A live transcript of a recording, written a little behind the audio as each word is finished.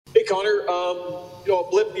Hey, Connor. A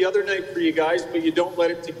blip the other night for you guys, but you don't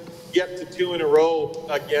let it get to two in a row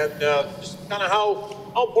again. Just kind of how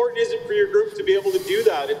important is it for your group to be able to do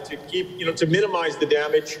that and to keep, to minimize the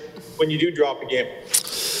damage when you do drop a game?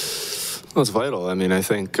 Well, it's vital. I mean, I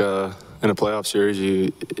think in a playoff series,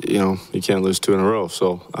 you can't lose two in a row.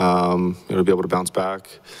 So to be able to bounce back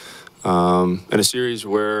in a series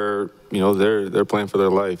where they're playing for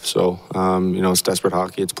their life. So it's desperate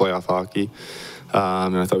hockey, it's playoff hockey,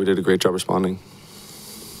 and I thought we did a great job responding.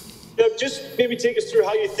 Yeah, just maybe take us through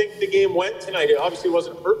how you think the game went tonight. It obviously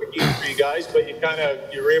wasn't a perfect game for you guys, but you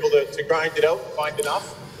were able to grind it out and find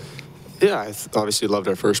enough. Yeah, I obviously loved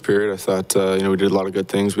our first period. I thought, we did a lot of good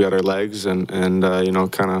things. We had our legs and kind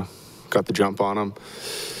of got the jump on them.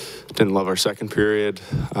 Didn't love our second period.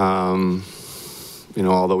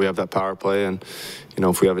 Although we have that power play and,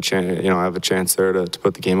 if we have a chance, I have a chance there to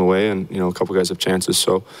put the game away and, a couple guys have chances.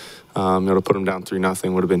 So, to put them down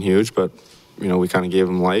 3-0 would have been huge, but, we kind of gave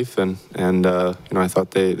them life and I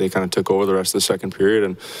thought they kind of took over the rest of the second period.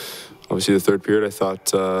 And obviously the third period, I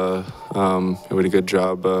thought we did a good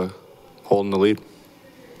job holding the lead.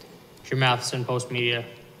 Drew Matheson, Post Media.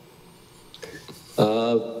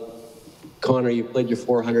 Connor, you played your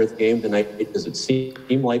 400th game tonight. Does it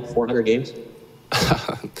seem like 400 games?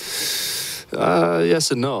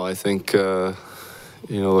 Yes and no. I think,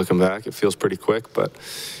 looking back, it feels pretty quick, but,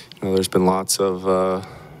 there's been lots of,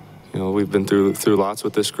 we've been through lots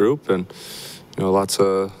with this group and, lots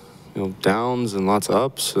of, downs and lots of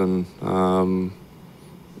ups. And, I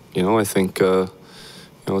think,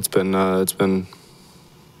 it's been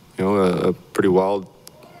a pretty wild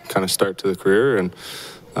kind of start to the career. And,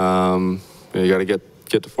 you got to get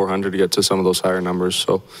to 400 to get to some of those higher numbers.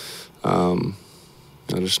 So,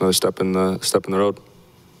 just another step in the road.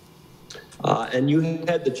 And you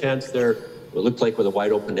had the chance there. It looked like with a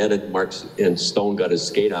wide open net, and Marks and Stone got his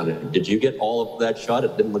skate on it. Did you get all of that shot?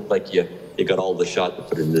 It didn't look like you got all the shot to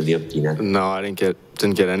put it into the empty net. No, I didn't get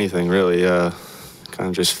anything really. Kind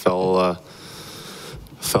of just fell off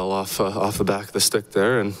the back of the stick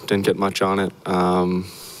there and didn't get much on it.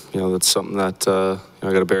 That's something that I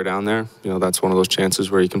got to bear down there. That's one of those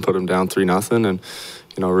chances where you can put them down 3-0 and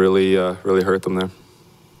really hurt them there.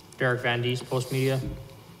 Derek Van Diest, Post Media.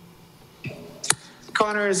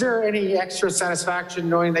 Connor, is there any extra satisfaction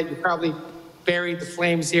knowing that you probably buried the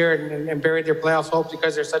Flames here and buried their playoff hopes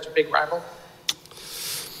because they're such a big rival?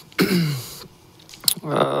 It's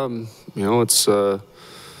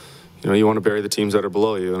you want to bury the teams that are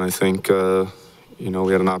below you, and I think we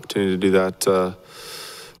had an opportunity to do that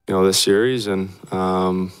this series, and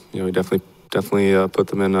we definitely put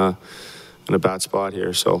them in a bad spot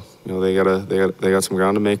here. So they got some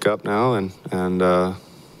ground to make up now, and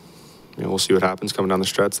we'll see what happens coming down the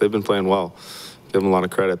stretch. They've been playing well. Give them a lot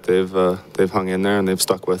of credit. They've hung in there and they've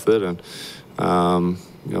stuck with it, and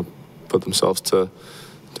put themselves to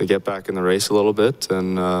get back in the race a little bit.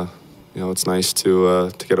 And it's nice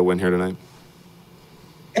to get a win here tonight.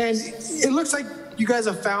 And it looks like you guys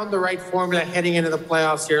have found the right formula heading into the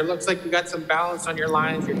playoffs here. It looks like you got some balance on your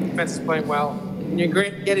lines. Your defense is playing well. And you're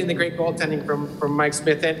getting the great goaltending from Mike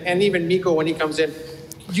Smith and even Mikko when he comes in.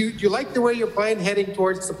 Do you like the way you're playing heading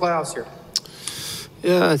towards the playoffs here?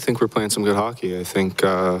 Yeah, I think we're playing some good hockey. I think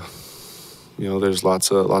there's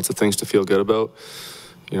lots of things to feel good about.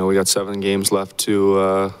 We got 7 games left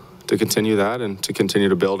to continue that and to continue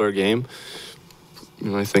to build our game.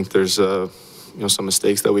 I think there's some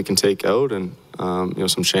mistakes that we can take out and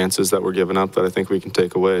some chances that we're giving up that I think we can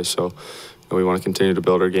take away. So we want to continue to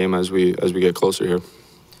build our game as we get closer here.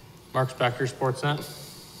 Mark Spector, Sportsnet.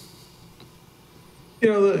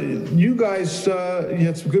 You guys, you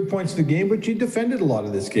had some good points in the game, but you defended a lot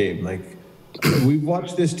of this game. Like, we've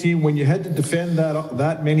watched this team, when you had to defend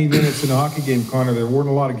that many minutes in a hockey game, Connor, there weren't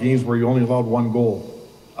a lot of games where you only allowed 1 goal.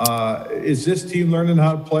 Is this team learning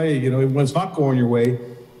how to play? When it's not going your way,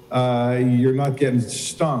 you're not getting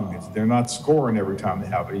stung. They're not scoring every time they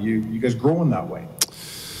have it. You guys growing that way?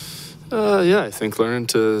 Yeah, I think learning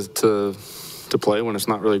to play when it's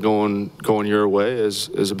not really going your way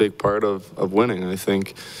is a big part of winning. I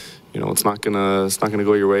think it's not gonna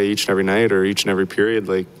go your way each and every night or each and every period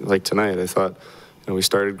like tonight. I thought we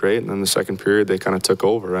started great, and then the second period they kind of took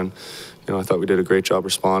over, and I thought we did a great job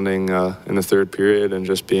responding in the third period and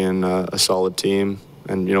just being a solid team.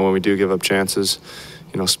 And when we do give up chances,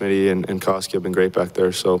 Smitty and Koski have been great back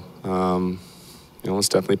there. So it's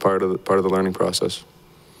definitely part of the learning process.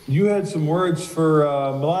 You had some words for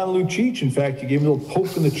Milan Lucic. In fact, you gave him a little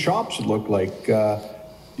poke in the chops, it looked like.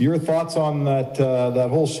 Your thoughts on that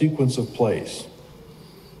whole sequence of plays?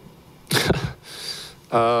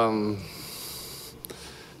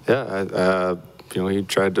 he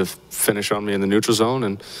tried to finish on me in the neutral zone,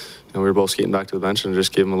 and we were both skating back to the bench and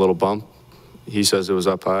just gave him a little bump. He says it was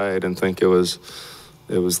up high. I didn't think it was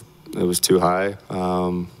too high.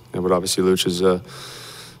 But obviously Luch is a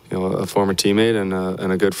former teammate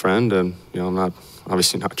and a good friend, and I'm not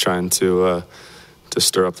trying to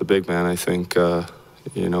stir up the big man. I think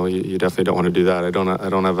you definitely don't want to do that. I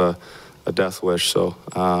don't have a death wish. So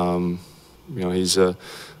he's a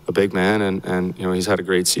big man, and he's had a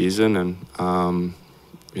great season, and I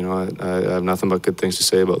have nothing but good things to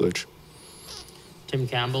say about Luch. Tim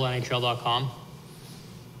Campbell, NHL.com.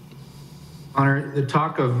 Connor, the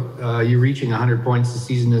talk of you reaching 100 points this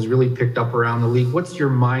season has really picked up around the league. What's your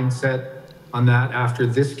mindset on that after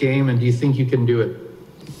this game, and do you think you can do it?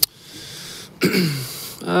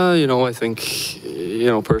 I think,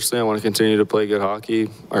 personally, I want to continue to play good hockey.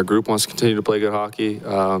 Our group wants to continue to play good hockey.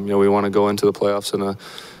 We want to go into the playoffs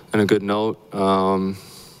in a good note.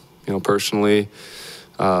 Personally,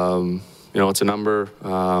 it's a number.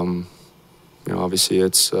 Obviously,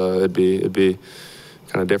 it'd be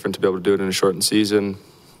kind of different to be able to do it in a shortened season.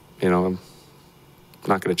 I'm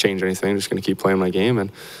not going to change anything. I'm just going to keep playing my game,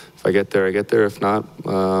 and if I get there, I get there. If not,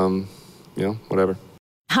 whatever.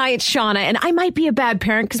 Hi, it's Shauna, and I might be a bad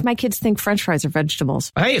parent because my kids think French fries are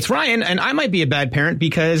vegetables. Hey, it's Ryan, and I might be a bad parent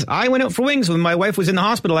because I went out for wings when my wife was in the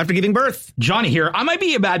hospital after giving birth. Johnny here. I might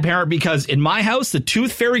be a bad parent because in my house, the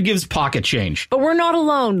tooth fairy gives pocket change. But we're not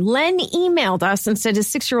alone. Len emailed us and said his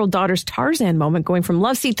 6-year-old daughter's Tarzan moment going from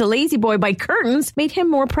love seat to lazy boy by curtains made him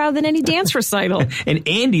more proud than any dance recital. And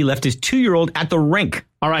Andy left his 2-year-old at the rink.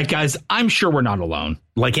 All right, guys, I'm sure we're not alone.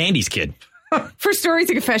 Like Andy's kid. For stories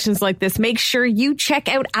and confessions like this, make sure you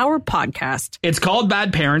check out our podcast. It's called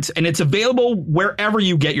Bad Parents, and it's available wherever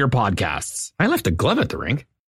you get your podcasts. I left a glove at the rink.